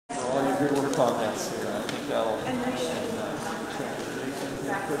good work progress here. I think that'll.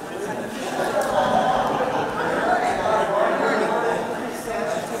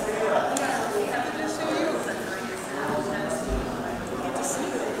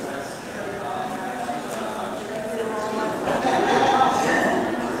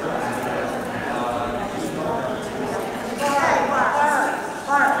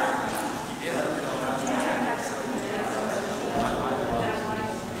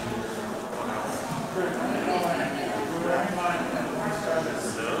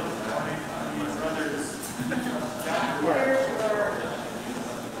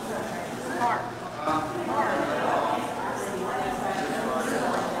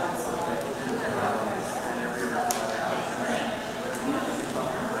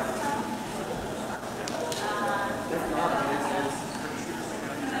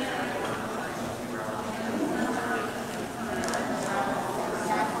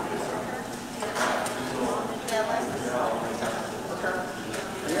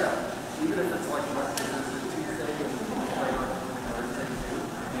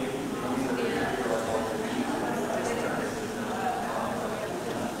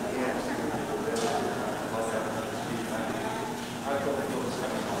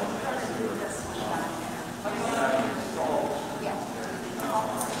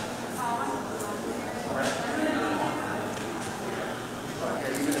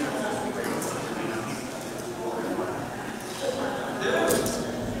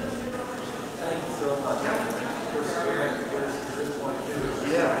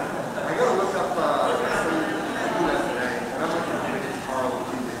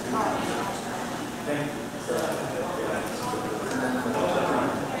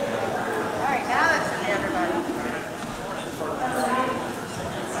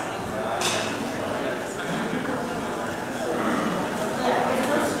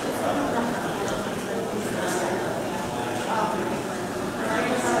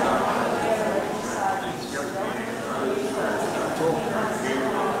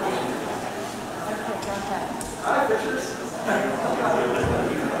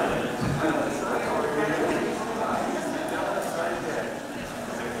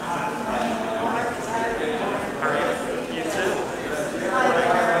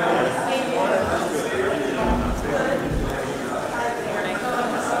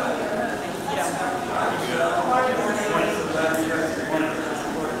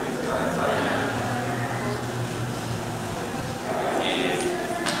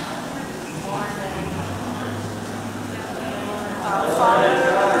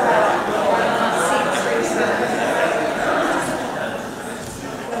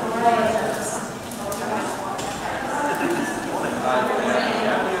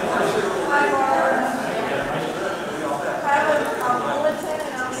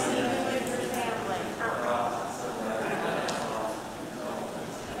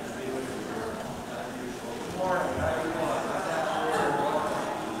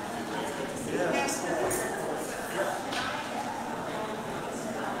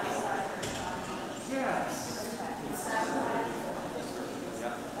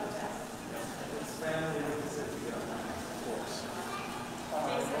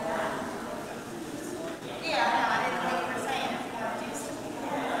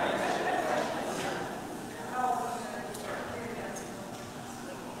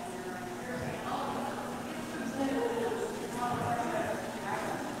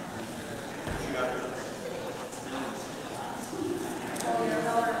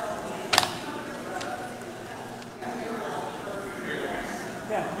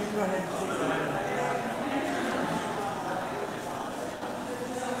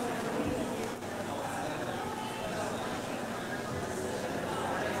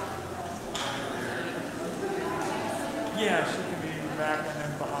 Yeah, she can be back and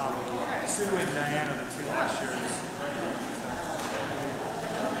then Bahama. Sue and Diana, the two last years.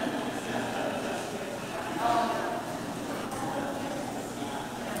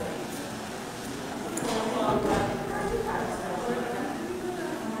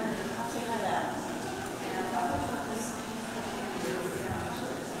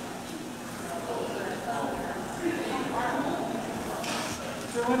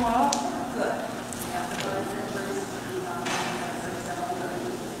 Doing well? Good.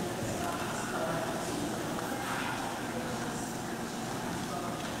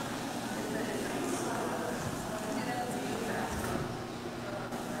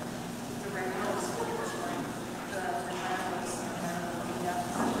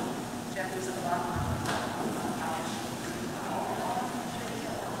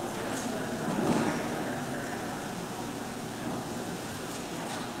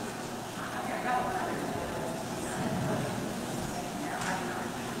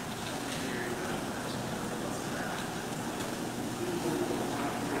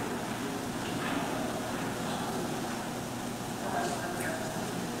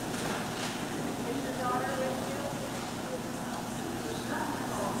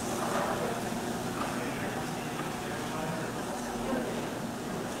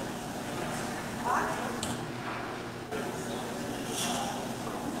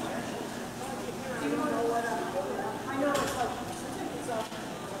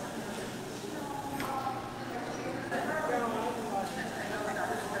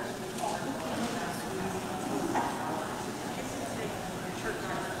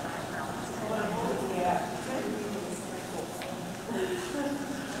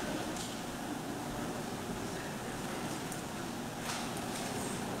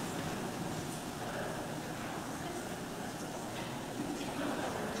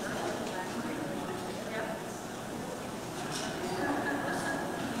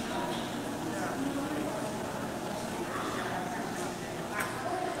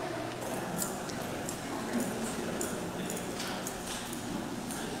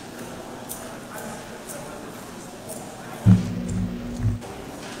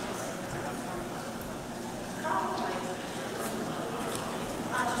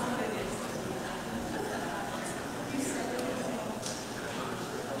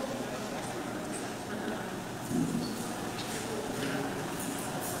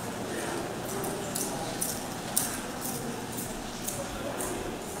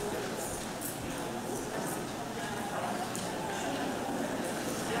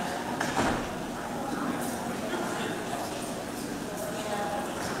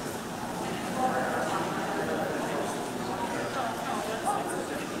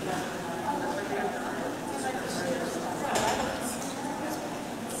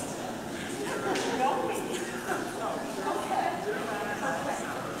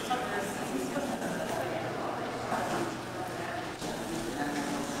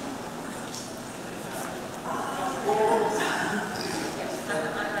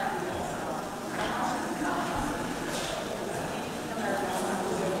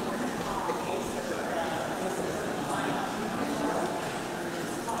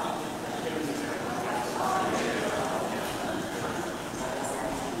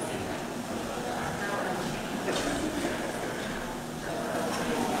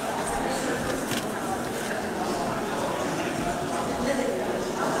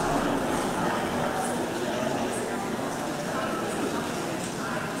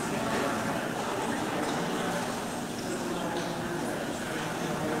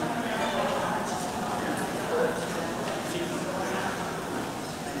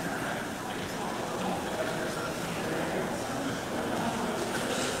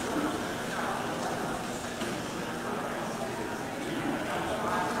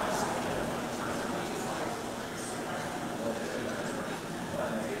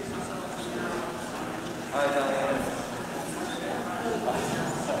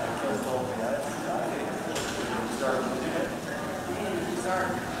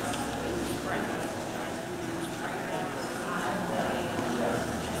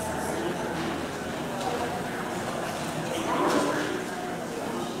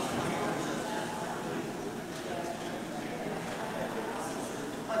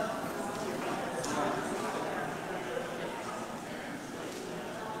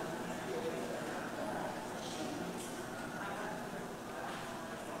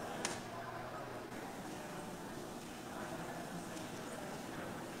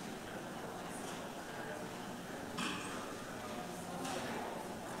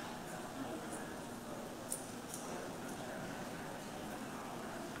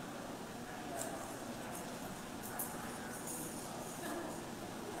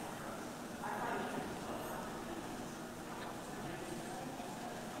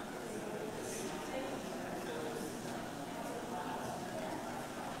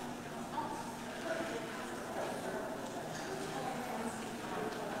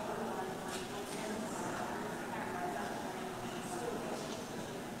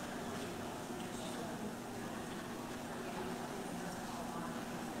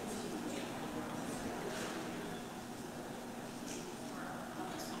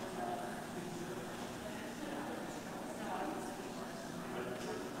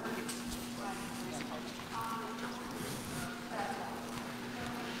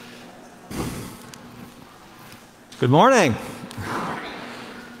 Good morning.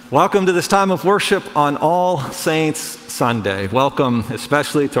 Welcome to this time of worship on All Saints Sunday. Welcome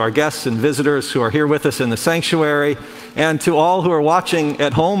especially to our guests and visitors who are here with us in the sanctuary and to all who are watching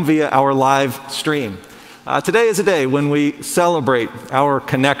at home via our live stream. Today is a day when we celebrate our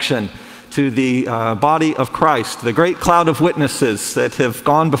connection to the body of Christ, the great cloud of witnesses that have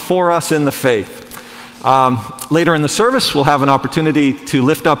gone before us in the faith. Later in the service, we'll have an opportunity to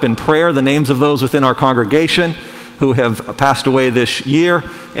lift up in prayer the names of those within our congregation who have passed away this year,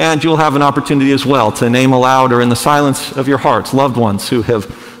 and you'll have an opportunity as well to name aloud or in the silence of your hearts loved ones who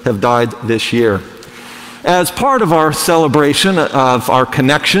have died this year. As part of our celebration of our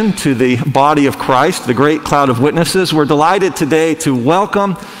connection to the body of Christ, the great cloud of witnesses, we're delighted today to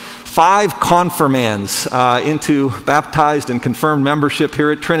welcome 5 confirmands into baptized and confirmed membership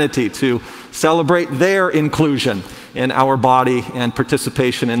here at Trinity to celebrate their inclusion in our body and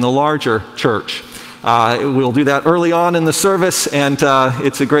participation in the larger church. We'll do that early on in the service, and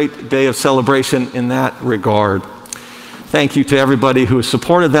it's a great day of celebration in that regard. Thank you to everybody who has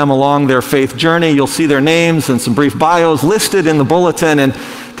supported them along their faith journey. You'll see their names and some brief bios listed in the bulletin, and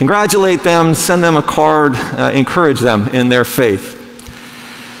congratulate them, send them a card, encourage them in their faith.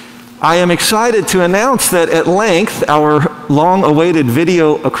 I am excited to announce that at length our long-awaited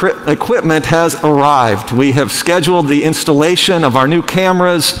video equipment has arrived. We have scheduled the installation of our new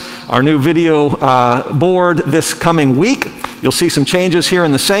cameras, our new video board this coming week. You'll see some changes here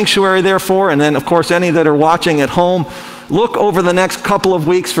in the sanctuary, therefore, and then, of course, any that are watching at home, look over the next couple of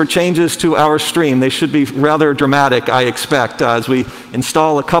weeks for changes to our stream. They should be rather dramatic, I expect, as we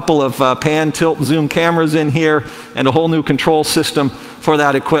install a couple of pan, tilt, zoom cameras in here and a whole new control system for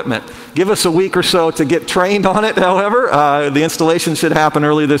that equipment. Give us a week or so to get trained on it, however. The installation should happen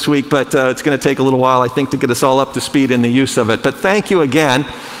early this week, but it's going to take a little while, I think, to get us all up to speed in the use of it. But thank you again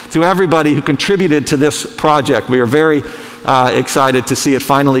to everybody who contributed to this project. We are very excited to see it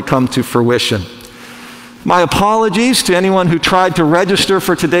finally come to fruition. My apologies to anyone who tried to register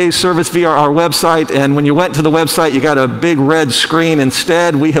for today's service via our website, and when you went to the website, you got a big red screen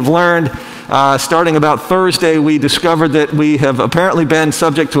instead. We have learned, starting about Thursday, we discovered that we have apparently been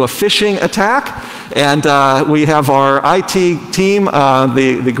subject to a phishing attack, and we have our IT team,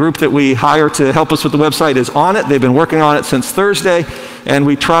 the group that we hire to help us with the website is on it. They've been working on it since Thursday, and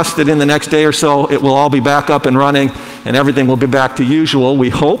we trust that in the next day or so, it will all be back up and running, and everything will be back to usual, we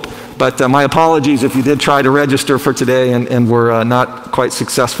hope. But my apologies if you did try to register for today and were not quite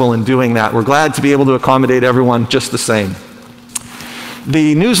successful in doing that. We're glad to be able to accommodate everyone just the same.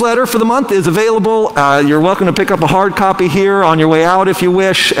 The newsletter for the month is available. You're welcome to pick up a hard copy here on your way out if you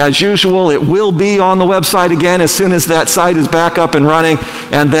wish. As usual, it will be on the website again as soon as that site is back up and running.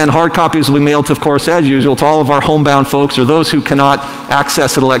 And then hard copies will be mailed, of course, as usual, to all of our homebound folks or those who cannot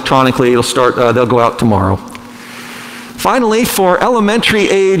access it electronically. They'll go out tomorrow. Finally, for elementary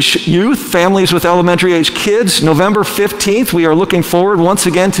age youth, families with elementary age kids, November 15th, we are looking forward once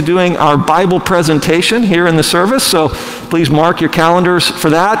again to doing our Bible presentation here in the service. So please mark your calendars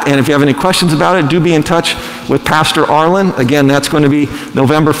for that. And if you have any questions about it, do be in touch with Pastor Arlen. Again, that's going to be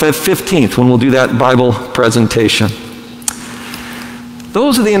November 15th when we'll do that Bible presentation.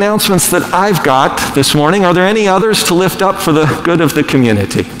 Those are the announcements that I've got this morning. Are there any others to lift up for the good of the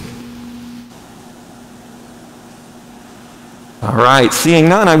community? All right, seeing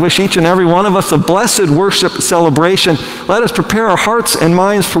none, I wish each and every one of us a blessed worship celebration. Let us prepare our hearts and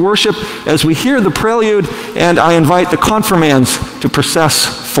minds for worship as we hear the prelude, and I invite the confirmands to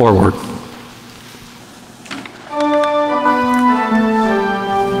process forward.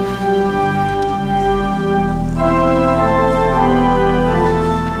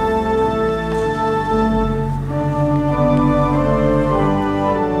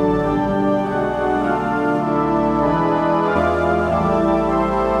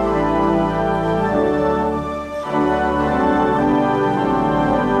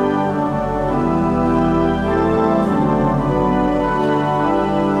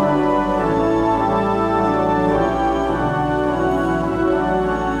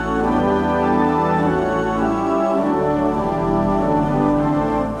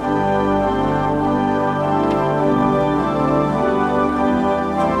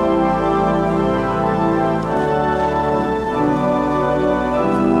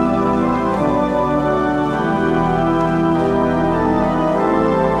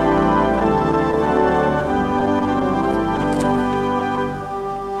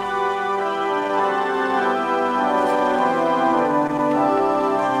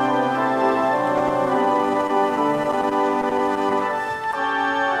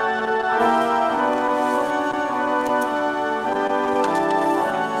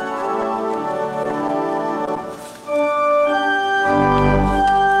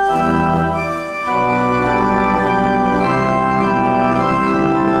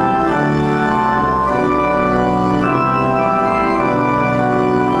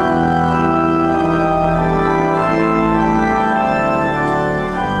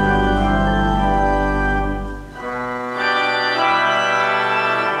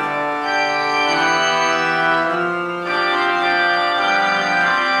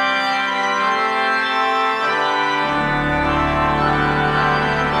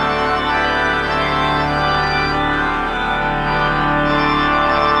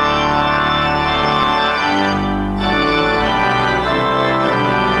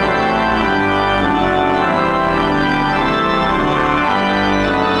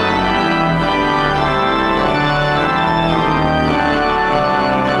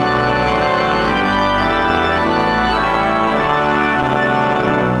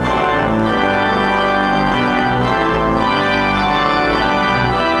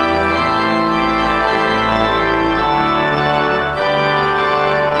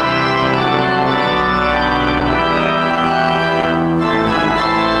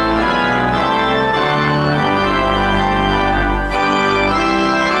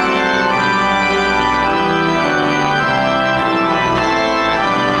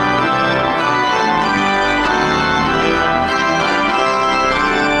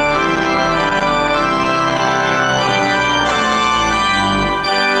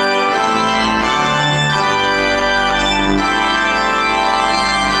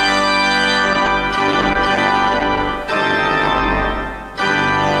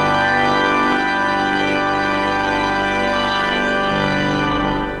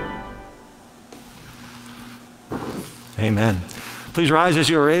 Please rise as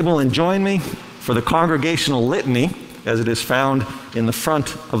you are able and join me for the congregational litany as it is found in the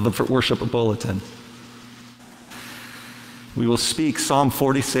front of the worship bulletin. We will speak Psalm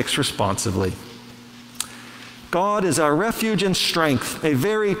 46 responsively. God is our refuge and strength, a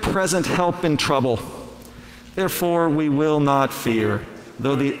very present help in trouble. Therefore we will not fear,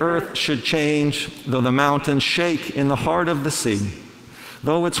 though the earth should change, though the mountains shake in the heart of the sea,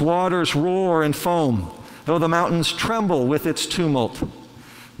 though its waters roar and foam, though the mountains tremble with its tumult.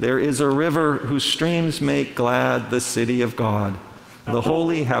 There is a river whose streams make glad the city of God, the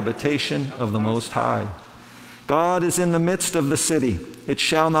holy habitation of the Most High. God is in the midst of the city. It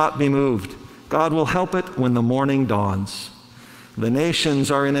shall not be moved. God will help it when the morning dawns. The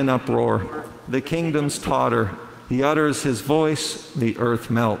nations are in an uproar. The kingdoms totter. He utters his voice. The earth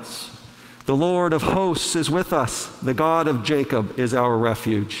melts. The Lord of hosts is with us. The God of Jacob is our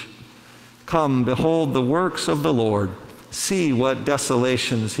refuge. Come, behold the works of the Lord. See what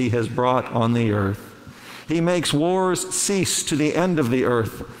desolations he has brought on the earth. He makes wars cease to the end of the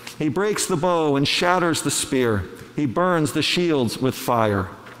earth. He breaks the bow and shatters the spear. He burns the shields with fire.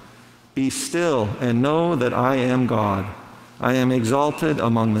 Be still and know that I am God. I am exalted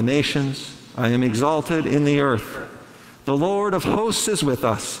among the nations. I am exalted in the earth. The Lord of hosts is with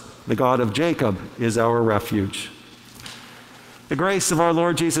us. The God of Jacob is our refuge. The grace of our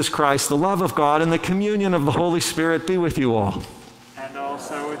Lord Jesus Christ, the love of God, and the communion of the Holy Spirit be with you all. And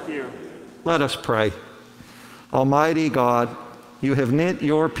also with you. Let us pray. Almighty God, you have knit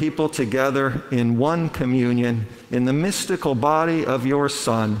your people together in one communion in the mystical body of your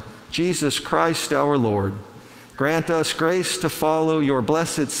Son, Jesus Christ our Lord. Grant us grace to follow your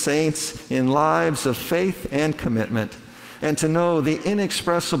blessed saints in lives of faith and commitment, and to know the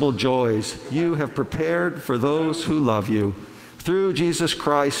inexpressible joys you have prepared for those who love you. Through Jesus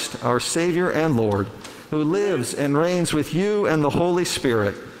Christ, our Savior and Lord, who lives and reigns with you and the Holy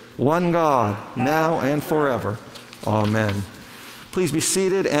Spirit, one God, now and forever. Amen. Please be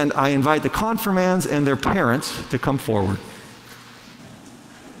seated, and I invite the confirmands and their parents to come forward.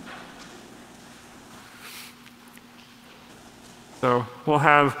 So we'll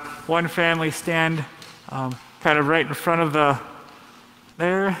have one family stand kind of right in front of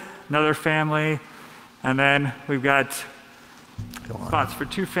there, another family, and then we've got spots for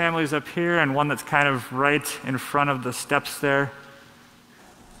two families up here and one that's kind of right in front of the steps there.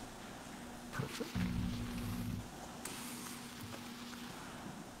 Perfect.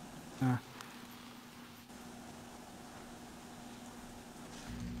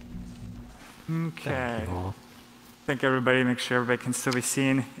 Okay. I think everybody, make sure everybody can still be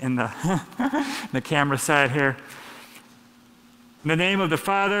seen in the, the camera side here. In the name of the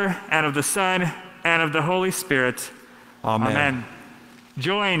Father, and of the Son, and of the Holy Spirit. Amen. Amen.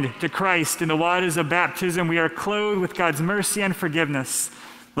 Joined to Christ in the waters of baptism, we are clothed with God's mercy and forgiveness.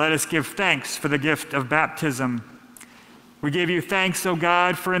 Let us give thanks for the gift of baptism. We give you thanks, O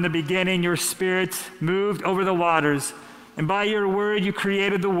God, for in the beginning your Spirit moved over the waters, and by your word you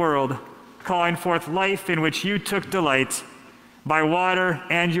created the world, calling forth life in which you took delight. By water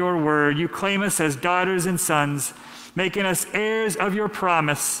and your word you claim us as daughters and sons, making us heirs of your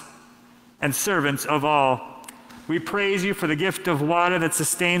promise and servants of all. We praise you for the gift of water that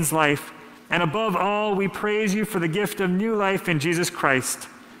sustains life, and above all, we praise you for the gift of new life in Jesus Christ.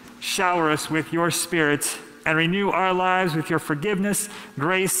 Shower us with your Spirit and renew our lives with your forgiveness,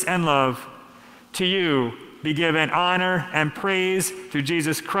 grace, and love. To you be given honor and praise through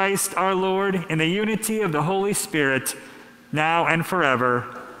Jesus Christ our Lord in the unity of the Holy Spirit, now and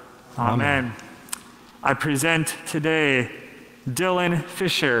forever. Amen. I present today Dylan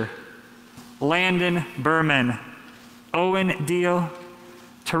Fisher, Landon Berman, Owen Deal,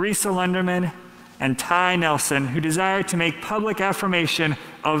 Teresa Lunderman, and Ty Nelson, who desire to make public affirmation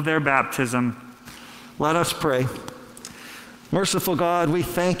of their baptism. Let us pray. Merciful God, we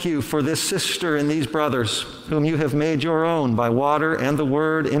thank you for this sister and these brothers whom you have made your own by water and the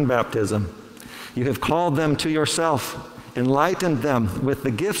word in baptism. You have called them to yourself, enlightened them with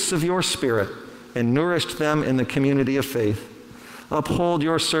the gifts of your Spirit, and nourished them in the community of faith. Uphold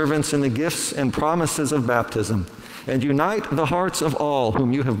your servants in the gifts and promises of baptism, and unite the hearts of all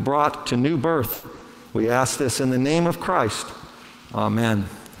whom you have brought to new birth. We ask this in the name of Christ. Amen.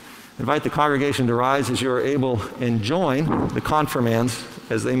 Invite the congregation to rise as you are able and join the confirmands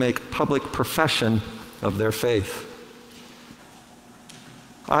as they make public profession of their faith.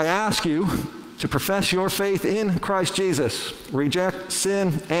 I ask you to profess your faith in Christ Jesus, reject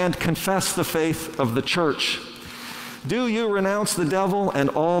sin, and confess the faith of the church. Do you renounce the devil and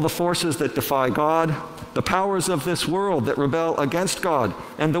all the forces that defy God, the powers of this world that rebel against God,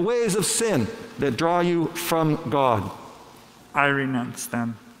 and the ways of sin that draw you from God? I renounce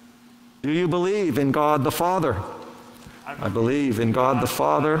them. Do you believe in God the Father? I believe in God the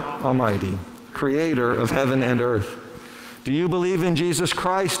Father Almighty, creator of heaven and earth. Do you believe in Jesus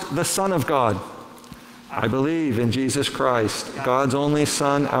Christ, the Son of God? I believe in Jesus Christ, God's only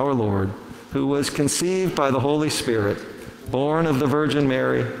Son, our Lord, who was conceived by the Holy Spirit, born of the Virgin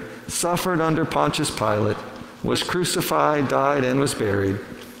Mary, suffered under Pontius Pilate, was crucified, died, and was buried.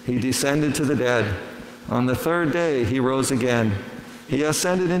 He descended to the dead. On the third day he rose again. He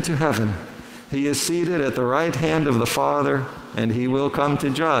ascended into heaven. He is seated at the right hand of the Father, and he will come to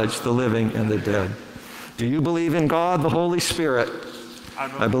judge the living and the dead. Do you believe in God, the Holy Spirit?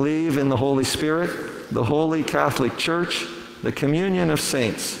 I believe in the Holy Spirit, the Holy Catholic Church, the communion of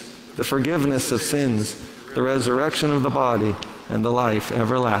saints, the forgiveness of sins, the resurrection of the body, and the life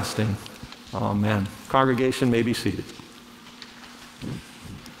everlasting. Amen. Congregation may be seated.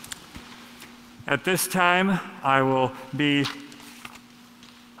 At this time, I will be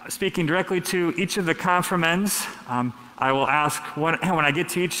speaking directly to each of the confirmands. I will ask, when I get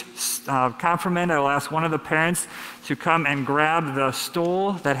to each confirmand, I will ask one of the parents to come and grab the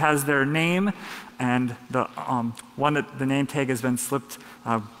stole that has their name, and the one that the name tag has been slipped.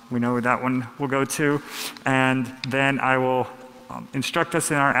 We know where that one will go to. And then I will instruct us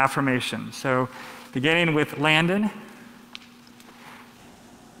in our affirmation. So beginning with Landon.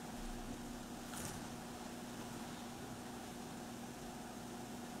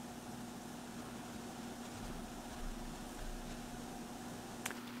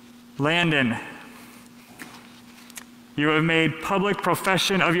 Landon, you have made public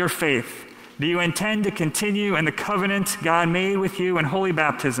profession of your faith. Do you intend to continue in the covenant God made with you in holy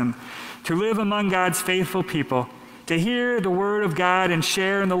baptism, to live among God's faithful people, to hear the word of God and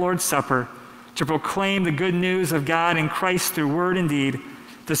share in the Lord's Supper, to proclaim the good news of God in Christ through word and deed,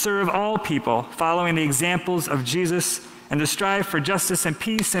 to serve all people, following the examples of Jesus, and to strive for justice and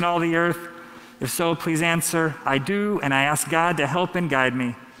peace in all the earth? If so, please answer, I do, and I ask God to help and guide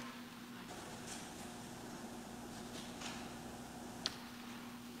me.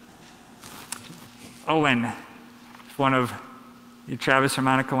 Owen, if one of you, Travis or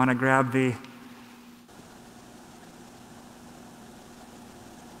Monica, want to grab the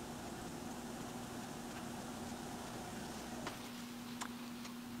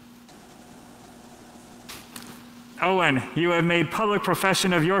Owen, you have made public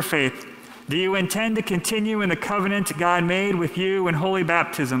profession of your faith. Do you intend to continue in the covenant God made with you in holy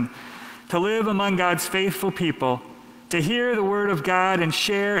baptism, to live among God's faithful people, to hear the word of God and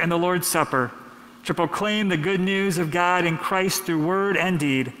share in the Lord's Supper, to proclaim the good news of God in Christ through word and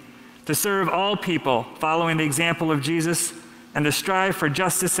deed, to serve all people, following the example of Jesus, and to strive for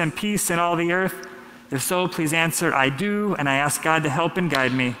justice and peace in all the earth? If so, please answer, I do, and I ask God to help and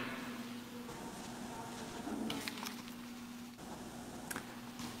guide me.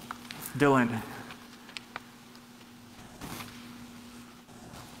 Dylan.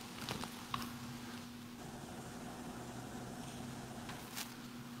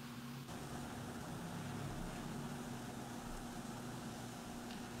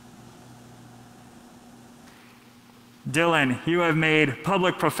 Dylan, you have made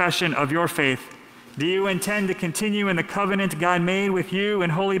public profession of your faith. Do you intend to continue in the covenant God made with you in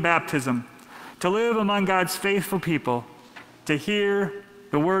holy baptism, to live among God's faithful people, to hear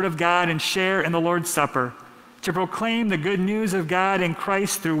the word of God and share in the Lord's Supper, to proclaim the good news of God in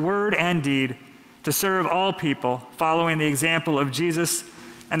Christ through word and deed, to serve all people, following the example of Jesus,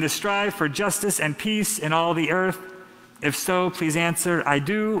 and to strive for justice and peace in all the earth? If so, please answer, I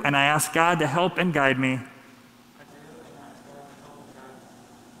do, and I ask God to help and guide me.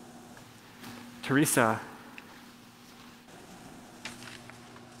 Teresa.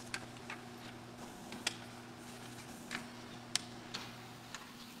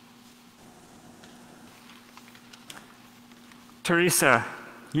 Teresa,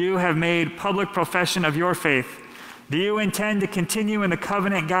 you have made public profession of your faith. Do you intend to continue in the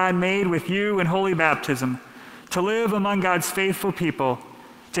covenant God made with you in holy baptism, to live among God's faithful people,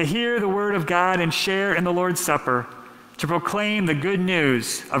 to hear the word of God and share in the Lord's Supper, to proclaim the good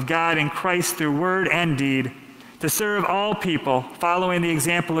news of God in Christ through word and deed, to serve all people, following the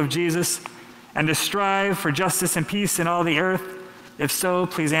example of Jesus, and to strive for justice and peace in all the earth? If so,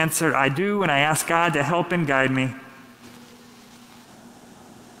 please answer, I do, and I ask God to help and guide me.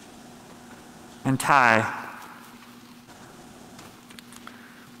 And Ty.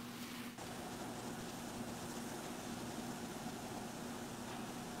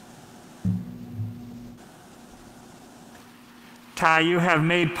 Ty, you have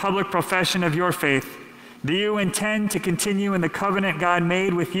made public profession of your faith. Do you intend to continue in the covenant God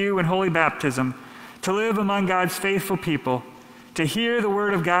made with you in holy baptism, to live among God's faithful people, to hear the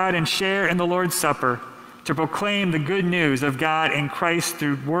word of God and share in the Lord's Supper, to proclaim the good news of God in Christ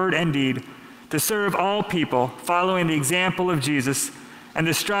through word and deed, to serve all people, following the example of Jesus, and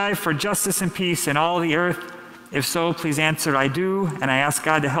to strive for justice and peace in all the earth? If so, please answer, I do, and I ask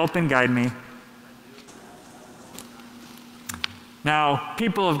God to help and guide me. Now,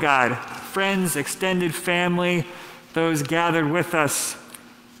 people of God, friends, extended family, those gathered with us,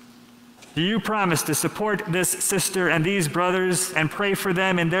 do you promise to support this sister and these brothers and pray for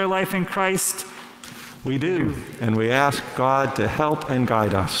them in their life in Christ? We do, and we ask God to help and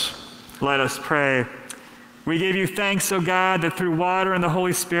guide us. Let us pray. We give you thanks, O God, that through water and the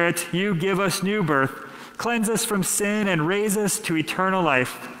Holy Spirit, you give us new birth, cleanse us from sin, and raise us to eternal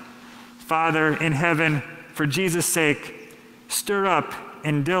life. Father in heaven, for Jesus' sake, stir up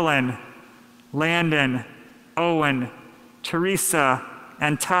in Dylan, Landon, Owen, Teresa,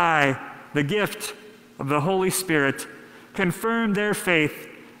 and Ty the gift of the Holy Spirit. Confirm their faith,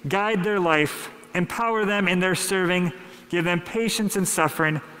 guide their life, empower them in their serving, give them patience in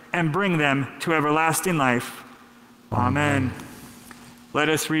suffering, and bring them to everlasting life. Amen. Let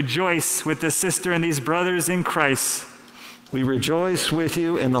us rejoice with this sister and these brothers in Christ. We rejoice with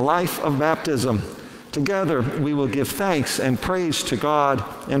you in the life of baptism. Together we will give thanks and praise to God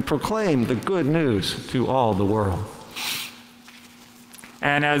and proclaim the good news to all the world.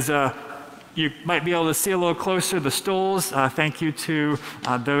 And as you might be able to see a little closer the stoles. Thank you to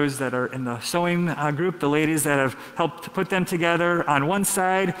those that are in the sewing group, the ladies that have helped to put them together. On one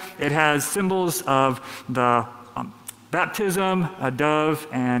side, it has symbols of the baptism, a dove,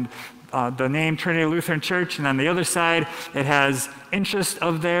 and the name Trinity Lutheran Church. And on the other side, it has interests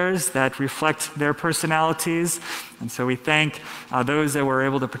of theirs that reflect their personalities. And so we thank those that were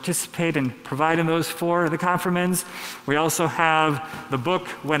able to participate in providing those for the confirmands. We also have the book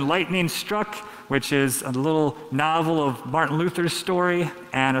When Lightning Struck, which is a little novel of Martin Luther's story,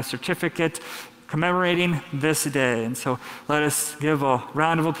 and a certificate commemorating this day. And so let us give a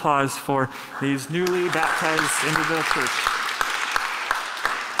round of applause for these newly baptized into the church.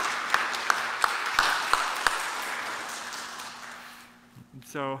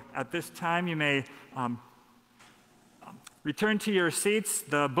 So at this time, you may return to your seats.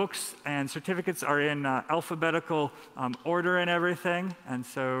 The books and certificates are in alphabetical order and everything. And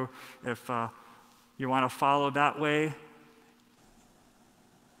so if you want to follow that way.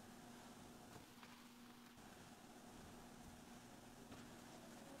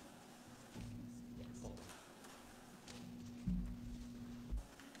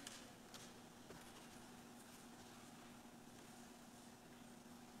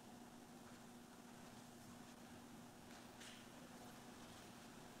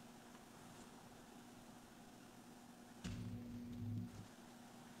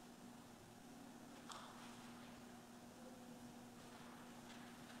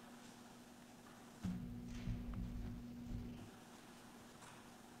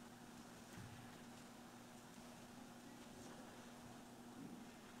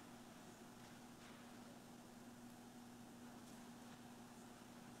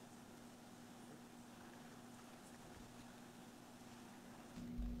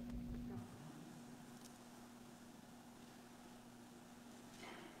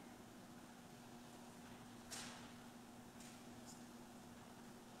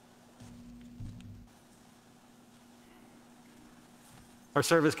 Our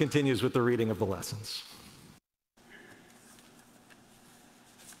service continues with the reading of the lessons.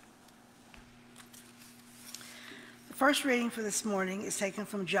 The first reading for this morning is taken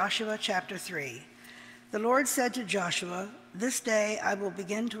from Joshua chapter 3. The Lord said to Joshua, "This day I will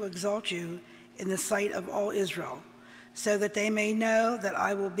begin to exalt you in the sight of all Israel, so that they may know that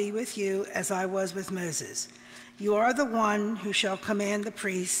I will be with you as I was with Moses. You are the one who shall command the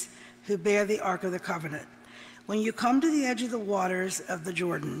priests who bear the ark of the covenant. When you come to the edge of the waters of the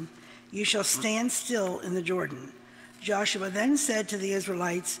Jordan, you shall stand still in the Jordan." Joshua then said to the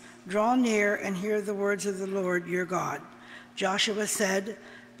Israelites, "Draw near and hear the words of the Lord your God." Joshua said,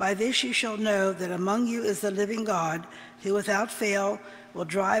 "By this you shall know that among you is the living God, who without fail will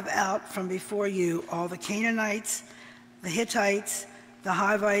drive out from before you all the Canaanites, the Hittites, the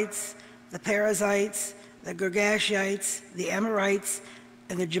Hivites, the Perizzites, the Girgashites, the Amorites,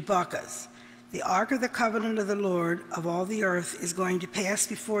 and the Jebusites. The ark of the covenant of the Lord of all the earth is going to pass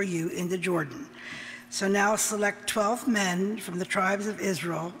before you into Jordan. So now select 12 men from the tribes of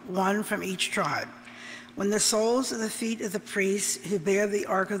Israel, one from each tribe. When the soles of the feet of the priests who bear the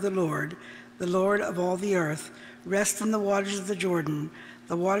ark of the Lord of all the earth, rest in the waters of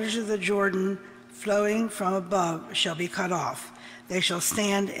the waters of the Jordan flowing from above shall be cut off. They shall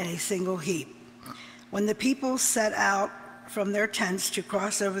stand in a single heap. When the people set out from their tents to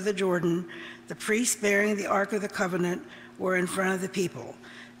cross over the Jordan, the priests bearing the Ark of the Covenant were in front of the people.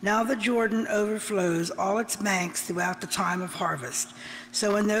 Now the Jordan overflows all its banks throughout the time of harvest.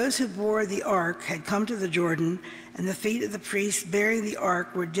 So when those who bore the ark had come to the Jordan, and the feet of the priests bearing the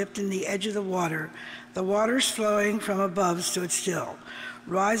ark were dipped in the edge of the waters flowing from above stood still,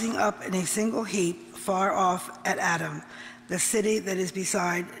 rising up in a single heap far off at Adam, the city that is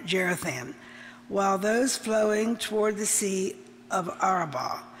beside Jerusalem, while those flowing toward the sea of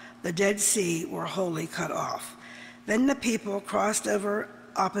Arabah, the Dead Sea, were wholly cut off. Then the people crossed over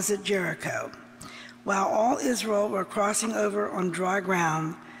opposite Jericho. While all Israel were crossing over on dry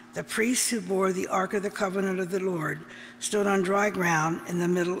ground, the priests who bore the Ark of the Covenant of the Lord stood on dry ground in the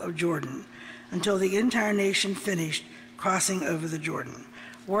middle of Jordan, until the entire nation finished crossing over the Jordan.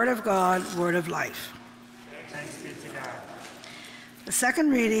 Word of God, word of life. Thanks be to God. The second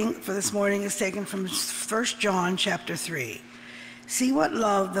reading for this morning is taken from 1 John chapter 3. See what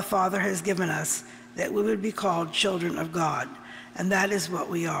love the Father has given us, that we would be called children of God, and that is what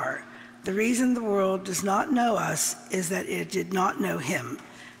we are. The reason the world does not know us is that it did not know him.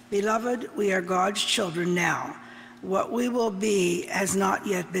 Beloved, we are God's children now. What we will be has not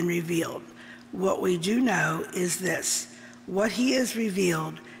yet been revealed. What we do know is this: what he has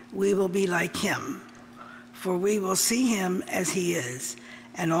revealed, we will be like him, for we will see him as he is.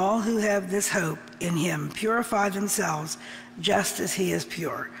 And all who have this hope in him purify themselves just as he is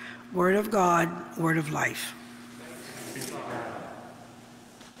pure. Word of God, word of life.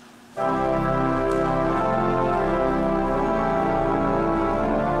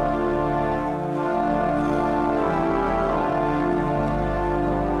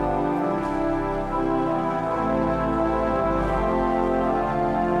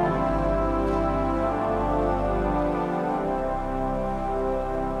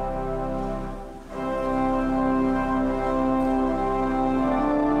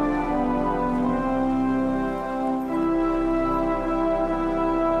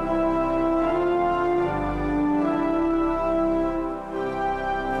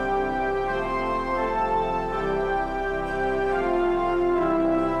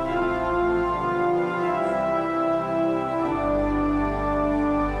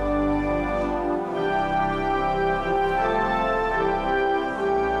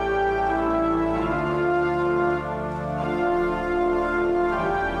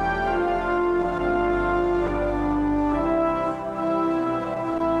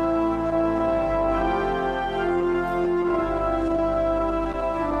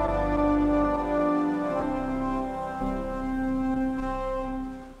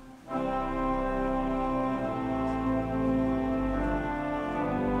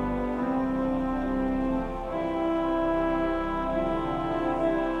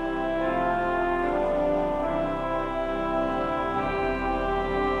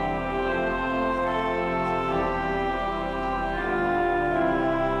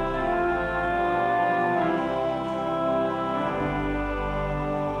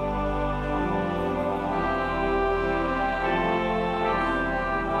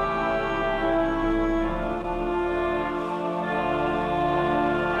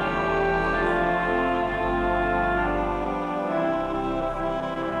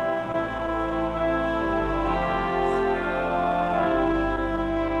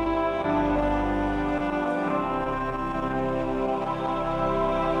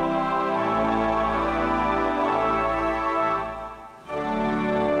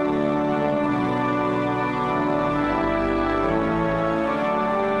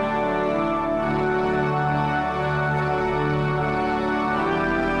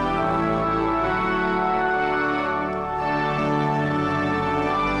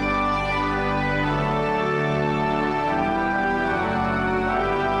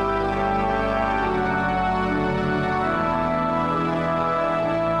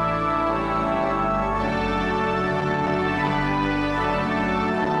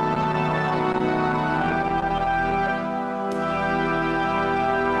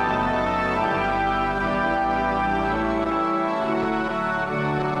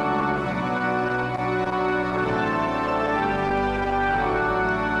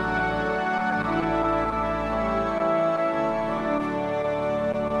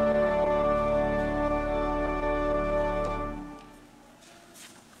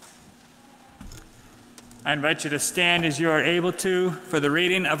 I invite you to stand as you are able to for the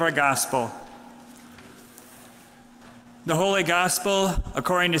reading of our gospel. The Holy Gospel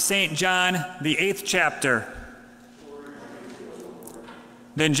according to St. John, the 8th chapter.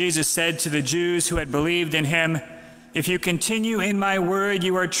 Then Jesus said to the Jews who had believed in him, "If you continue in my word,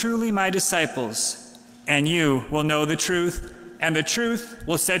 you are truly my disciples, and you will know the truth, and the truth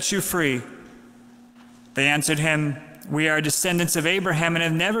will set you free." They answered him, "We are descendants of Abraham and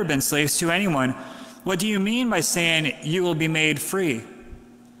have never been slaves to anyone. What do you mean by saying you will be made free?"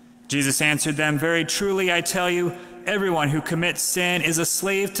 Jesus answered them, "Very truly I tell you, everyone who commits sin is a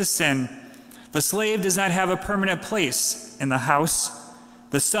slave to sin. The slave does not have a permanent place in the house.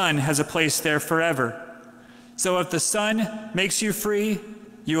 The Son has a place there forever. So if the Son makes you free,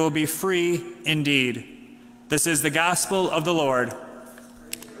 you will be free indeed." This is the gospel of the Lord.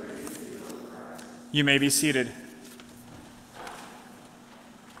 You may be seated.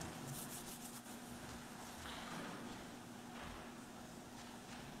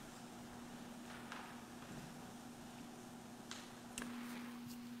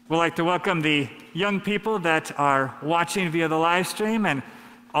 We'd like to welcome the young people that are watching via the live stream and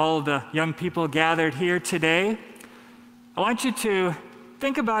all of the young people gathered here today. I want you to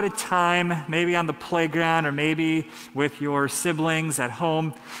think about a time, maybe on the playground or maybe with your siblings at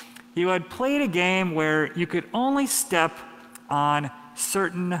home, you had played a game where you could only step on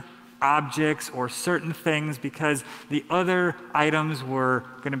certain objects or certain things because the other items were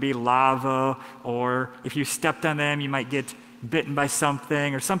going to be lava, or if you stepped on them, you might get bitten by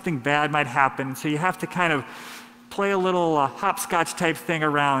something or something bad might happen. So you have to kind of play a little hopscotch type thing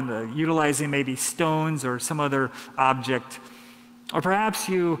around, utilizing maybe stones or some other object. Or perhaps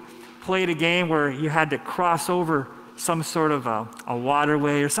you played a game where you had to cross over some sort of a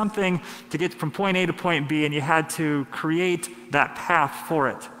waterway or something to get from point A to point B, and you had to create that path for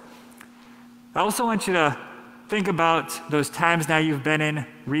it. I also want you to think about those times now you've been in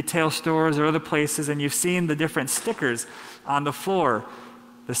retail stores or other places and you've seen the different stickers on the floor,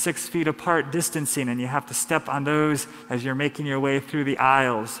 the 6 feet apart distancing, and you have to step on those as you're making your way through the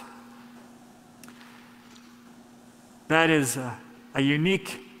aisles. That is a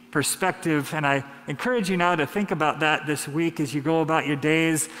unique perspective, and I encourage you now to think about that this week as you go about your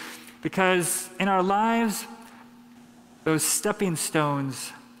days, because in our lives, those stepping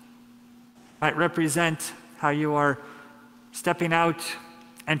stones might represent how you are stepping out,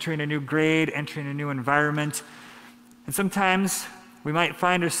 entering a new grade, entering a new environment. And sometimes we might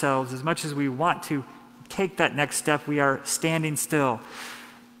find ourselves, as much as we want to take that next step, we are standing still.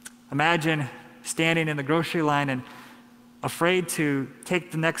 Imagine standing in the grocery line and afraid to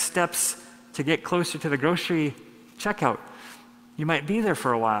take the next steps to get closer to the grocery checkout. You might be there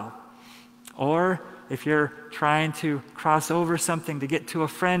for a while. Or if you're trying to cross over something to get to a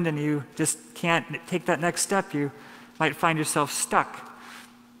friend and you just can't take that next step, you might find yourself stuck.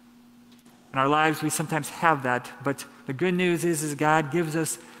 In our lives, we sometimes have that, but the good news is God gives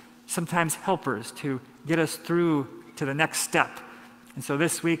us sometimes helpers to get us through to the next step. And so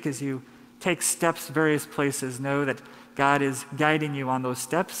this week, as you take steps various places, know that God is guiding you on those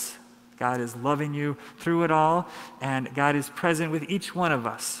steps. God is loving you through it all, and God is present with each one of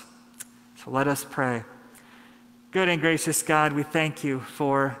us. So let us pray. Good and gracious God, we thank you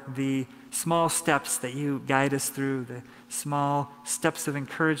for the small steps that you guide us through, the small steps of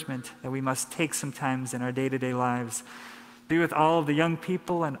encouragement that we must take sometimes in our day-to-day lives. Be with all of the young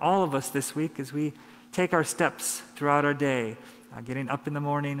people and all of us this week as we take our steps throughout our day, getting up in the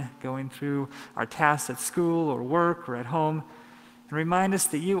morning, going through our tasks at school or work or at home, and remind us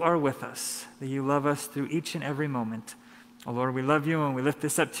that you are with us, that you love us through each and every moment. Oh Lord, we love you and we lift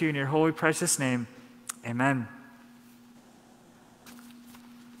this up to you in your holy, precious name. Amen.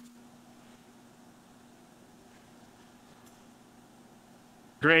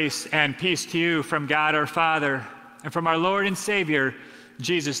 Grace and peace to you from God our Father and from our Lord and Savior,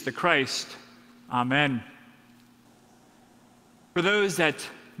 Jesus the Christ. Amen. For those that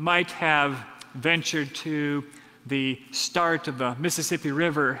might have ventured to the start of the Mississippi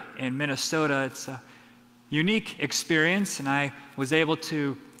River in Minnesota, it's a unique experience, and I was able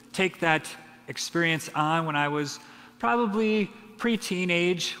to take that experience on when I was probably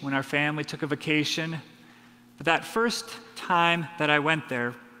pre-teenage, when our family took a vacation. But that first time that I went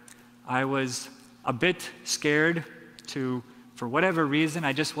there, I was a bit scared for whatever reason,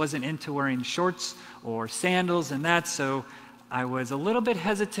 I just wasn't into wearing shorts or sandals and that, so I was a little bit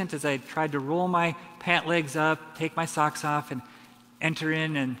hesitant as I tried to roll my pant legs up, take my socks off, and enter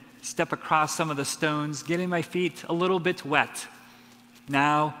in and step across some of the stones, getting my feet a little bit wet.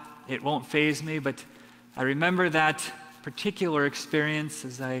 Now, it won't faze me, but I remember that particular experience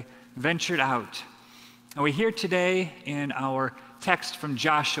as I ventured out. And we hear today in our text from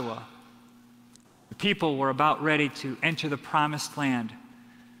Joshua, the people were about ready to enter the promised land.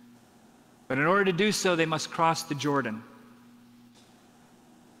 But in order to do so, they must cross the Jordan.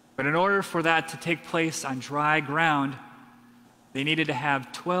 But in order for that to take place on dry ground, they needed to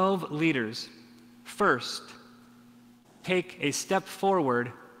have 12 leaders first take a step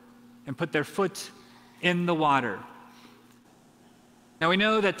forward and put their foot in the water. Now we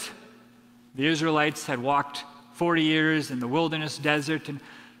know that the Israelites had walked 40 years in the wilderness desert, and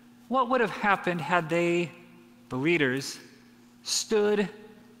what would have happened had they, the leaders, stood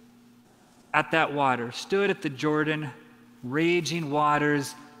at that water, stood at the Jordan, raging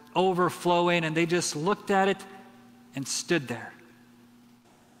waters, overflowing, and they just looked at it and stood there?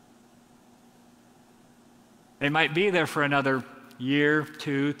 They might be there for another year,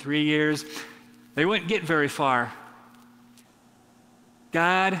 2, 3 years. They wouldn't get very far.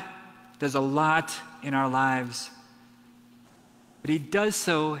 God does a lot in our lives, but he does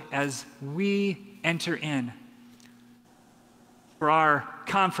so as we enter in. For our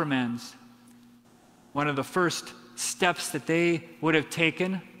confirmands, one of the first steps that they would have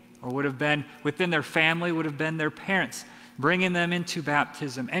taken or would have been within their family would have been their parents, bringing them into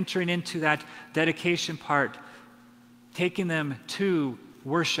baptism, entering into that dedication part, taking them to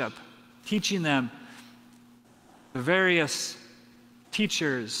worship, teaching them the various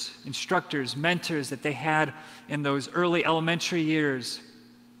teachers, instructors, mentors that they had in those early elementary years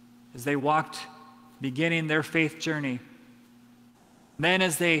as they walked, beginning their faith journey. Then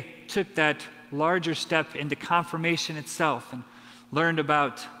as they took that larger step into confirmation itself and learned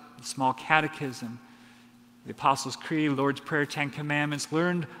about the small catechism, the Apostles' Creed, Lord's Prayer, 10 Commandments,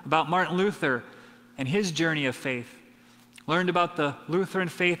 learned about Martin Luther and his journey of faith, learned about the Lutheran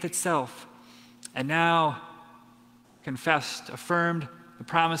faith itself, and now confessed, affirmed the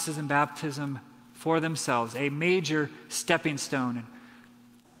promises in baptism for themselves, a major stepping stone. And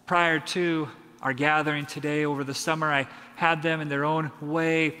prior to our gathering today over the summer, I had them in their own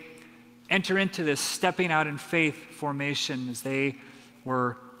way enter into this stepping out in faith formation as they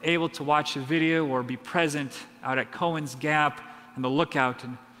were able to watch a video or be present out at Cohen's Gap and the Lookout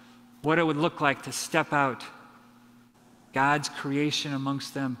and what it would look like to step out, God's creation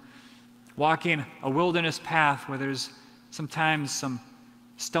amongst them, walking a wilderness path where there's sometimes some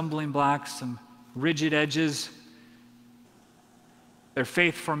stumbling blocks, some rigid edges. Their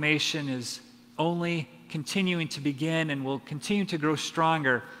faith formation is only continuing to begin and will continue to grow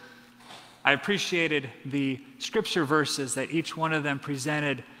stronger. I appreciated the scripture verses that each one of them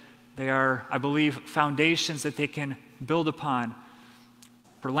presented. They are, I believe, foundations that they can build upon.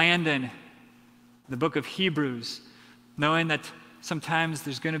 For Landon, the book of Hebrews, knowing that sometimes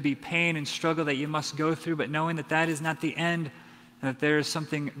there's going to be pain and struggle that you must go through, but knowing that that is not the end, and that there is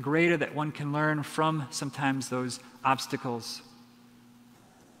something greater that one can learn from sometimes those obstacles.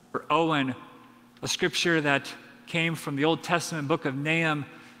 For Owen, a scripture that came from the Old Testament book of Nahum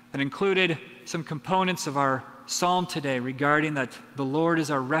that included some components of our psalm today regarding that the Lord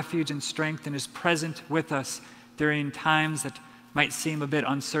is our refuge and strength and is present with us during times that might seem a bit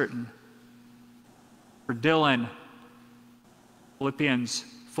uncertain. For Dylan, Philippians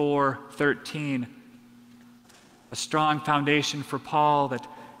 4:13, a strong foundation for Paul that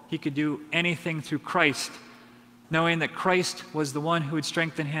he could do anything through Christ, knowing that Christ was the one who would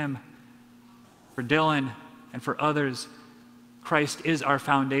strengthen him. For Dylan and for others, Christ is our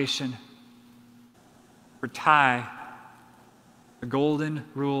foundation. For Ty, the golden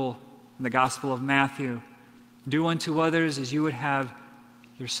rule in the Gospel of Matthew, do unto others as you would have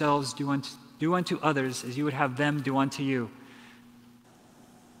yourselves do unto others as you would have them do unto you.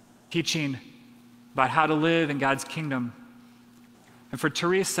 Teaching about how to live in God's kingdom. And for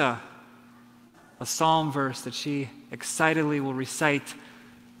Teresa, a psalm verse that she excitedly will recite,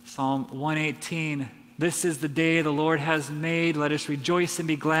 Psalm 118, "This is the day the Lord has made, let us rejoice and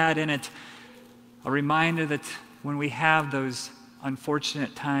be glad in it." A reminder that when we have those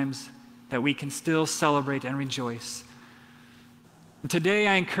unfortunate times, that we can still celebrate and rejoice. And today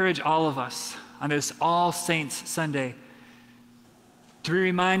I encourage all of us on this All Saints Sunday to be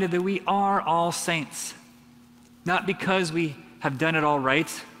reminded that we are all saints, not because we have done it all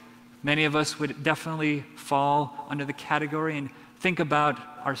right. Many of us would definitely fall under the category and think about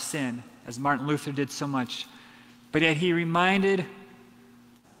our sin, as Martin Luther did so much. But yet he reminded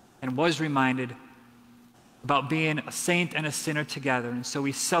and was reminded about being a saint and a sinner together. And so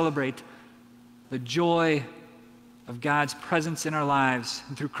we celebrate the joy of God's presence in our lives.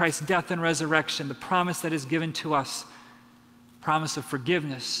 And through Christ's death and resurrection, the promise that is given to us, promise of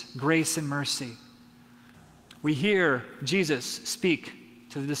forgiveness, grace, and mercy. We hear Jesus speak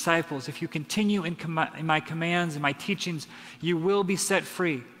to the disciples, "If you continue in my commands and my teachings, you will be set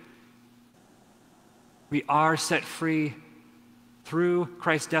free." We are set free through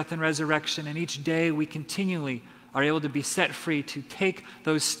Christ's death and resurrection, and each day we continually are able to be set free to take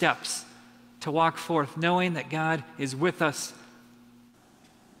those steps, to walk forth, knowing that God is with us.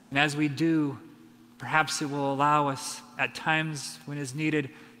 And as we do, Perhaps it will allow us at times when it's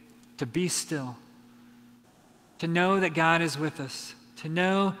needed to be still, to know that God is with us, to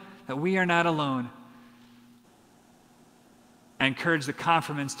know that we are not alone. I encourage the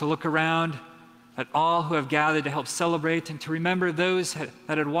confirmants to look around at all who have gathered to help celebrate and to remember those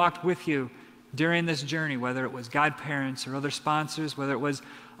that had walked with you during this journey, whether it was godparents or other sponsors, whether it was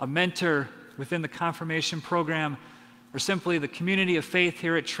a mentor within the confirmation program, or simply the community of faith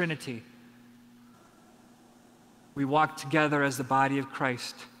here at Trinity. We walk together as the body of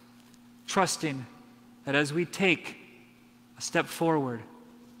Christ, trusting that as we take a step forward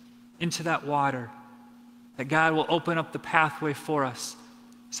into that water, that God will open up the pathway for us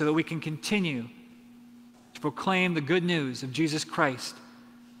so that we can continue to proclaim the good news of Jesus Christ,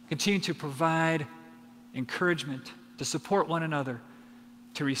 continue to provide encouragement, to support one another,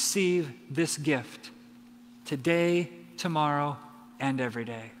 to receive this gift today, tomorrow, and every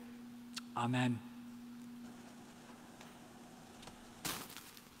day. Amen.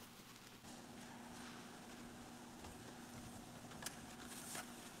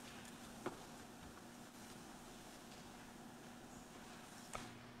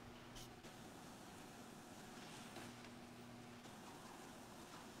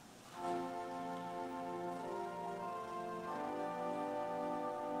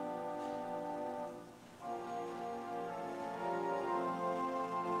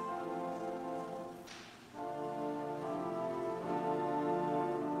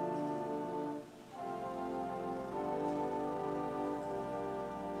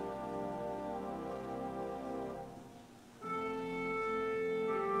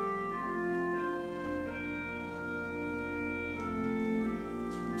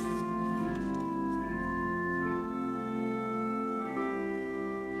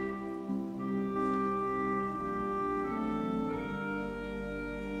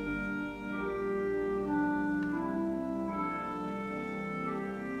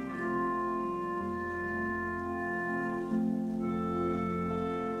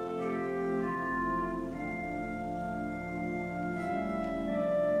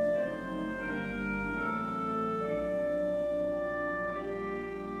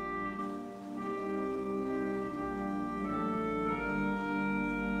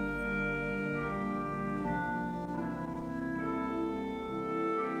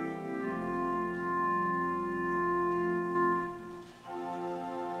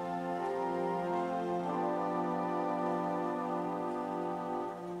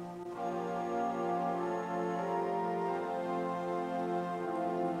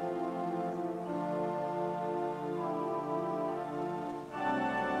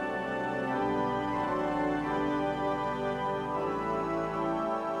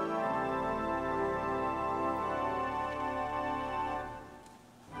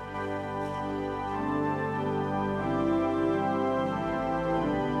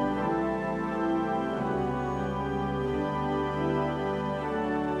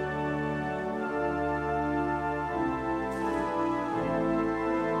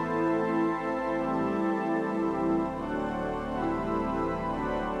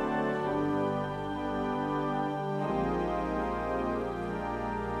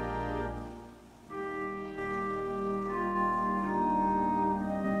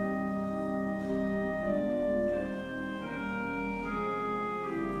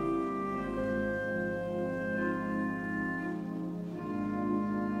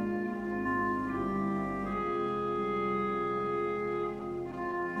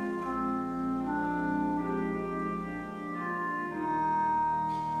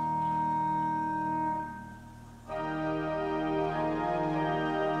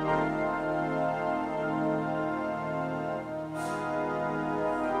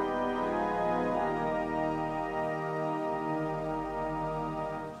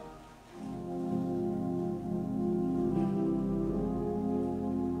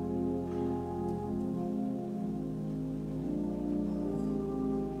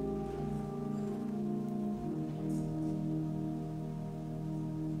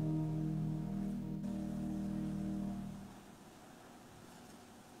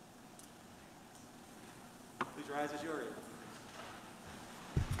 Rise as you're able.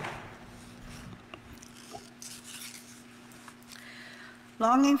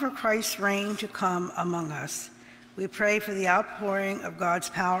 Longing for Christ's reign to come among us, we pray for the outpouring of God's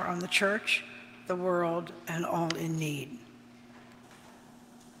power on the church, the world, and all in need.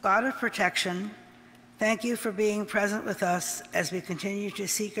 God of protection, thank you for being present with us as we continue to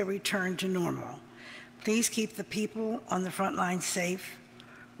seek a return to normal. Please keep the people on the front line safe.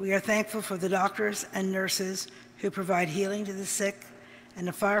 We are thankful for the doctors and nurses who provide healing to the sick and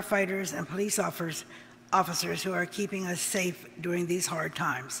the firefighters and police officers who are keeping us safe during these hard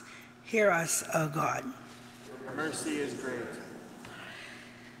times. Hear us, O God. Your mercy is great.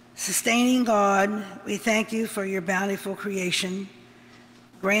 Sustaining God, we thank you for your bountiful creation.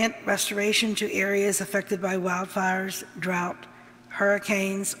 Grant restoration to areas affected by wildfires, drought,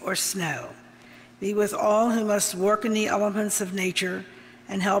 hurricanes, or snow. Be with all who must work in the elements of nature,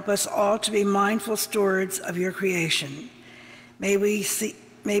 and help us all to be mindful stewards of your creation. May we see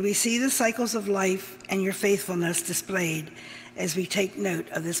the cycles of life and your faithfulness displayed as we take note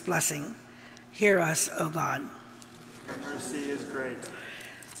of this blessing. Hear us, O God. Your mercy is great.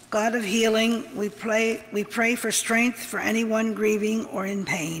 God of healing, we pray for strength for anyone grieving or in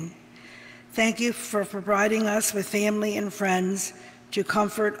pain. Thank you for providing us with family and friends to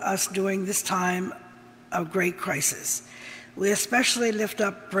comfort us during this time of great crisis. We especially lift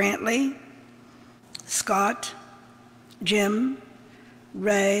up Brantley, Scott, Jim,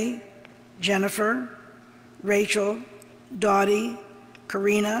 Ray, Jennifer, Rachel, Dottie,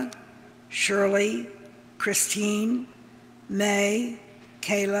 Karina, Shirley, Christine, May,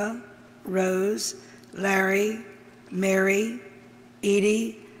 Kayla, Rose, Larry, Mary,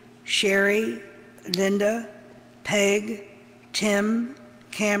 Edie, Sherry, Linda, Peg, Tim,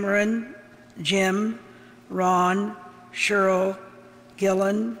 Cameron, Jim, Ron, Cheryl,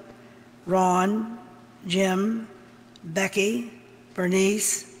 Gillen, Ron, Jim, Becky,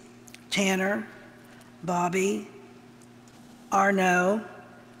 Bernice, Tanner, Bobby, Arno,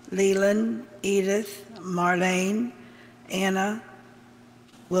 Leland, Edith, Marlene, Anna,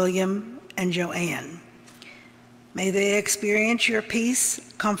 William, and Joanne. May they experience your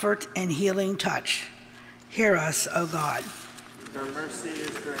peace, comfort, and healing touch. Hear us, O God. Your mercy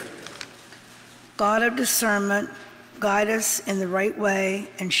is great. God of discernment, guide us in the right way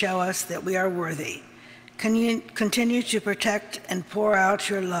and show us that we are worthy. Continue to protect and pour out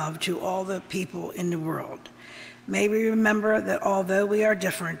your love to all the people in the world. May we remember that although we are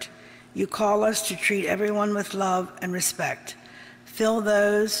different, you call us to treat everyone with love and respect. Fill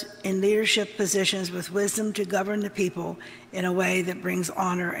those in leadership positions with wisdom to govern the people in a way that brings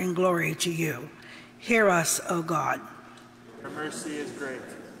honor and glory to you. Hear us, O God. Your mercy is great.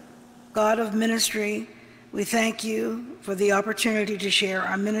 God of ministry, we thank you for the opportunity to share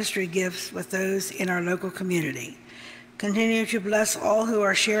our ministry gifts with those in our local community. Continue to bless all who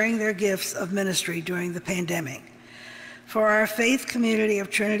are sharing their gifts of ministry during the pandemic. For our faith community of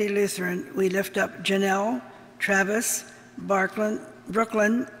Trinity Lutheran, we lift up Janelle, Travis, Brooklyn,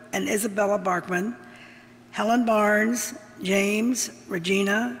 and Isabella Barkman, Helen Barnes, James,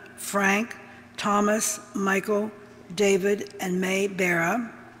 Regina, Frank, Thomas, Michael, David, and May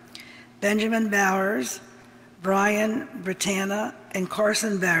Barra, Benjamin Bowers, Brian Britanna and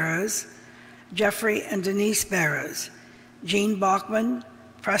Carson Barrows, Jeffrey and Denise Barrows, Jean Bachman,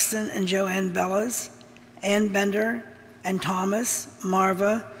 Preston and Joanne Bellas, Ann Bender and Thomas,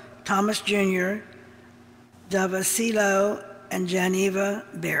 Marva, Thomas Jr., Davasilo, and Geneva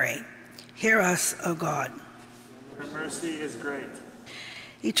Berry. Hear us, O God. Your mercy is great.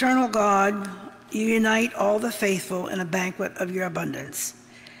 Eternal God, you unite all the faithful in a banquet of your abundance.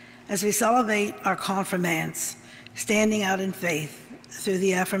 As we celebrate our confirmants, standing out in faith through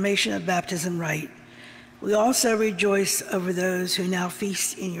the affirmation of baptism rite, we also rejoice over those who now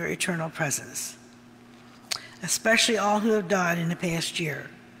feast in your eternal presence, especially all who have died in the past year.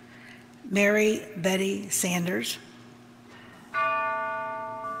 Mary Betty Sanders,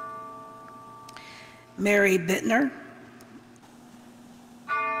 Mary Bittner,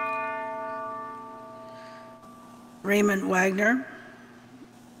 Raymond Wagner,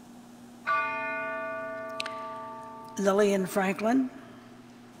 Lillian Franklin,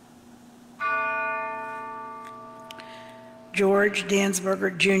 George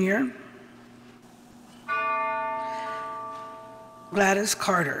Dansberger Jr., Gladys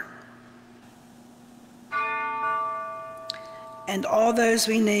Carter, and all those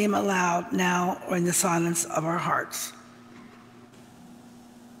we name aloud now or in the silence of our hearts.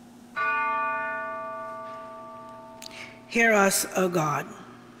 Hear us, O God.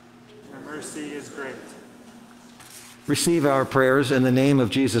 Your mercy is great. Receive our prayers in the name of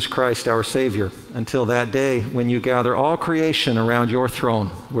Jesus Christ, our Savior, until that day when you gather all creation around your throne,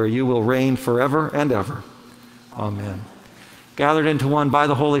 where you will reign forever and ever. Amen. Gathered into one by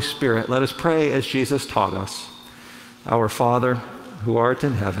the Holy Spirit, let us pray as Jesus taught us. Our Father, who art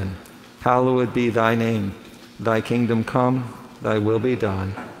in heaven, hallowed be thy name. Thy kingdom come, thy will be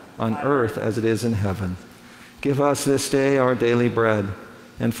done, on earth as it is in heaven. Give us this day our daily bread,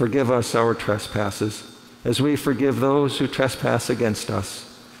 and forgive us our trespasses, as we forgive those who trespass against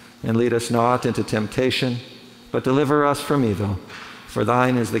us. And lead us not into temptation, but deliver us from evil. For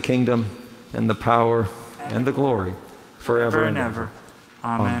thine is the kingdom and the power and the glory forever and ever.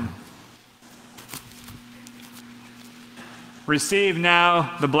 Amen. Receive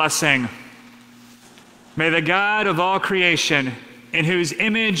now the blessing. May the God of all creation, in whose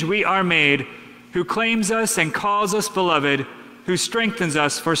image we are made, who claims us and calls us beloved, who strengthens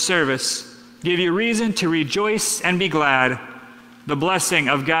us for service, give you reason to rejoice and be glad. The blessing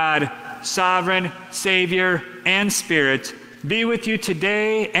of God, sovereign, Savior, and Spirit, be with you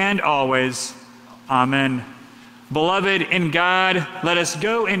today and always. Amen. Beloved in God, let us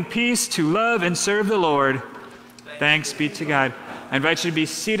go in peace to love and serve the Lord. Thanks be to God. I invite you to be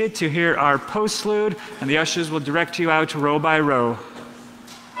seated to hear our postlude, and the ushers will direct you out row by row.